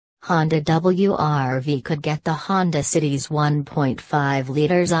Honda WR-V could get the Honda City's 1.5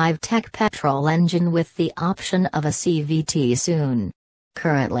 liters VTEC petrol engine with the option of a CVT soon.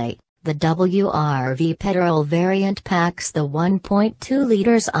 Currently, the WR-V petrol variant packs the 1.2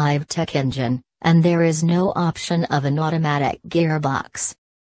 liters VTEC engine, and there is no option of an automatic gearbox.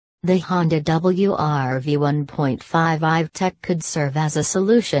 The Honda WR-V 1.5 VTEC could serve as a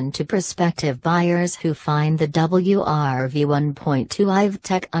solution to prospective buyers who find the WR-V 1.2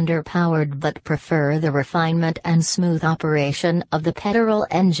 VTEC underpowered but prefer the refinement and smooth operation of the petrol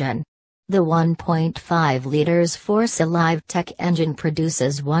engine. The 1.5 liters four-cylinder VTEC engine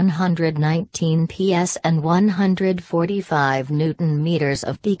produces 119 PS and 145 Nm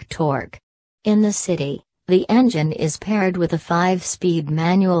of peak torque. In the city, the engine is paired with a 5-speed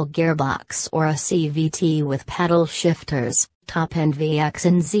manual gearbox or a CVT with paddle shifters, top-end VX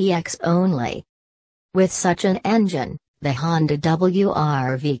and ZX only. With such an engine, the Honda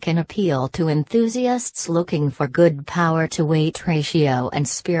WR-V can appeal to enthusiasts looking for good power-to-weight ratio and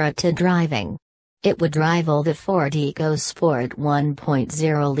spirited driving. It would rival the Ford EcoSport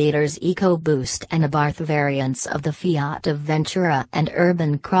 1.0 liters EcoBoost and Abarth variants of the Fiat Ventura and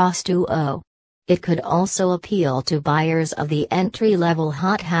Urban Cross 2.0. It could also appeal to buyers of the entry-level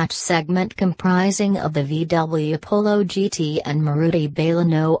hot hatch segment comprising of the VW Polo GT and Maruti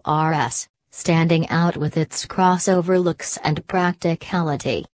Baleno RS, standing out with its crossover looks and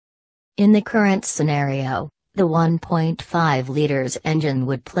practicality. In the current scenario, the 1.5 liters engine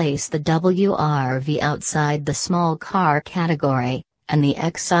would place the WR-V outside the small car category, and the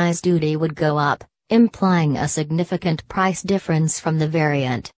excise duty would go up, implying a significant price difference from the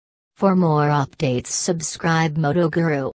variant. For more updates, subscribe Moto Guru.